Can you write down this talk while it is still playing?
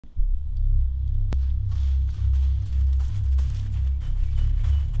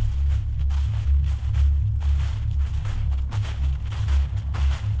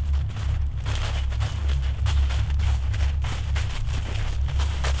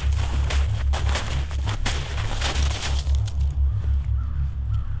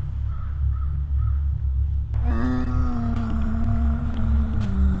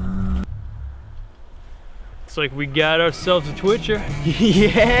like we got ourselves a Twitcher.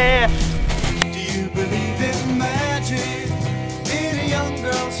 Yeah! Do you believe in magic in a young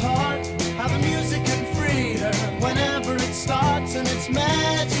girl's heart? How the music can free her whenever it starts, and it's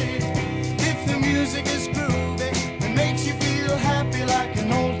magic. If the music is groovy and makes you feel happy like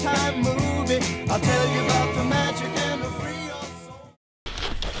an old-time movie, I'll tell you about the magic and the free your soul.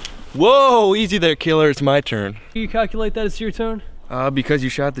 Whoa, easy there, killer. It's my turn. You calculate that it's your turn? Because you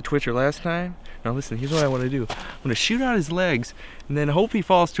shot the Twitcher last time. Now listen, here's what I want to do. I'm gonna shoot out his legs, and then hope he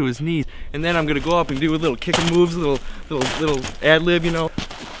falls to his knees, and then I'm gonna go up and do a little kicking moves, little ad lib, you know.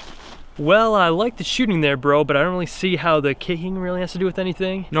 Well, I like the shooting there, bro, but I don't really see how the kicking really has to do with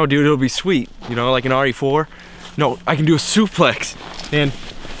anything. No, dude, it'll be sweet. You know, like an RE4. No, I can do a suplex, and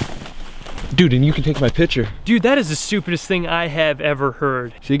dude, and you can take my picture. Dude, that is the stupidest thing I have ever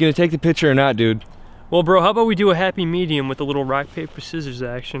heard. So you gonna take the picture or not, dude? Well, bro, how about we do a happy medium with a little rock, paper, scissors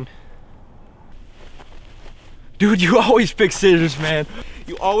action? Dude, you always pick scissors, man.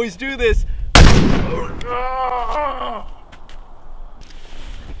 You always do this.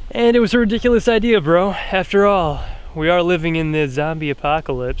 And it was a ridiculous idea, bro. After all, we are living in the zombie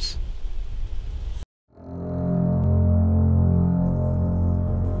apocalypse.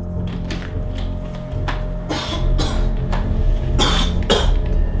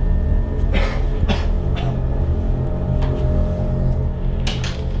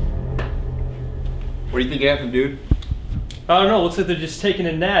 What do you think happened, dude? I don't know, looks like they're just taking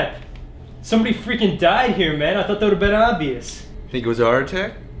a nap. Somebody freaking died here, man. I thought that would have been obvious. Think it was a heart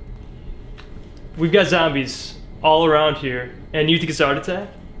attack? We've got zombies all around here. And you think it's a heart attack?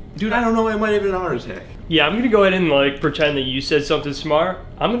 Dude, I don't know, it might have been a heart attack. Yeah, I'm gonna go ahead and like pretend that you said something smart.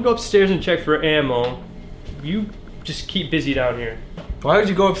 I'm gonna go upstairs and check for ammo. You just keep busy down here. Why would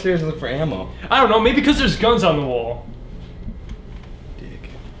you go upstairs and look for ammo? I don't know, maybe because there's guns on the wall. Dick.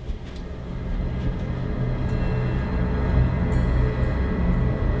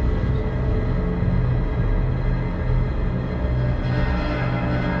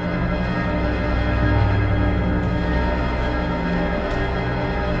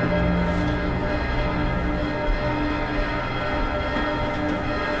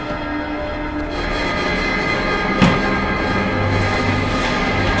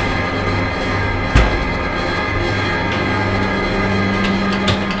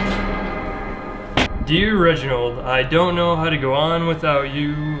 Dear Reginald, I don't know how to go on without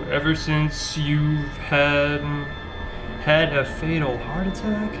you ever since you've had a fatal heart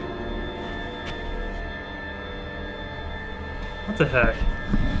attack. What the heck?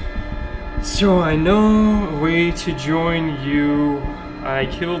 So I know a way to join you. I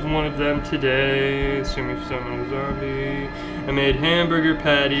killed one of them today, assuming someone was zombie. I made hamburger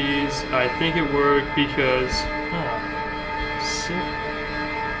patties. I think it worked because... sick.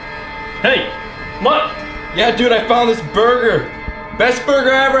 Hey! What? Yeah, dude, I found this burger. Best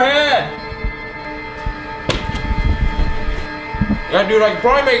burger I ever had. Yeah, dude, I could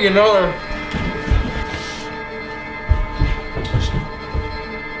probably make another.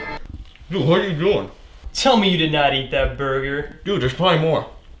 Dude, what are you doing? Tell me you did not eat that burger. Dude, there's probably more.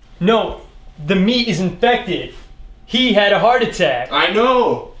 No, the meat is infected. He had a heart attack. I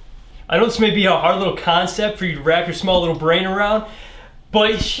know. I know this may be a hard little concept for you to wrap your small little brain around,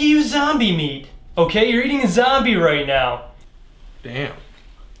 but he was zombie meat. Okay, you're eating a zombie right now. Damn.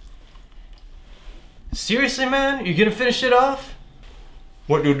 Seriously, man? You gonna finish it off?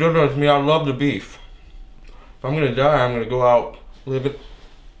 What you did to me, I love the beef. If I'm gonna die, I'm gonna go out living.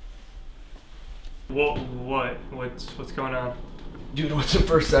 What? What's going on? Dude, what's the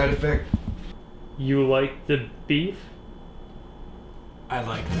first side effect? You like the beef? I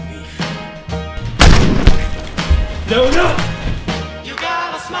like the beef. No! You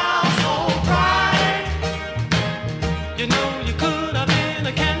got a smile so bright. You know you could have been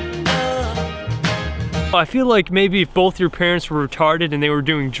a candle. I feel like maybe if both your parents were retarded and they were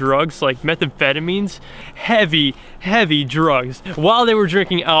doing drugs like methamphetamines, heavy drugs, while they were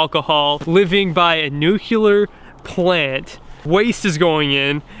drinking alcohol, living by a nuclear plant, waste is going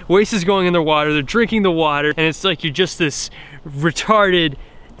in their water, they're drinking the water, and it's like you're just this retarded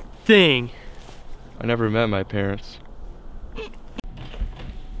thing. I never met my parents.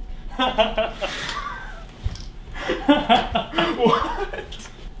 What?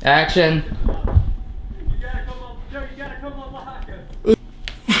 Action. You gotta come on locker.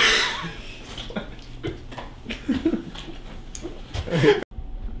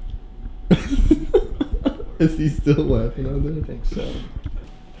 Is he still laughing on there? I think so.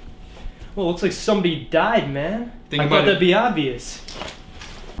 Well, looks like somebody died, man. Think I about thought it. that'd be obvious.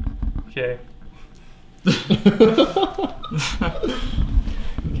 Okay.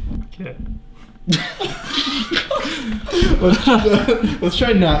 Okay. Let's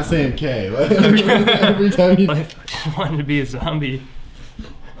try not saying K. Every time you. I just wanted to be a zombie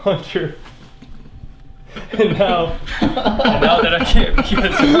hunter. And now that I can't be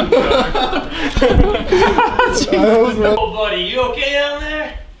a zombie hunter. Oh, buddy, you okay down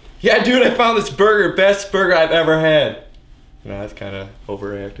there? Yeah, dude, I found this burger. Best burger I've ever had. No, that's kind of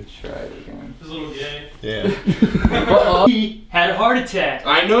overreacted. Try it again. This little gay. Yeah. He had a heart attack.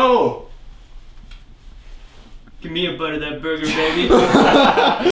 I know. Give me a bite of that burger, baby.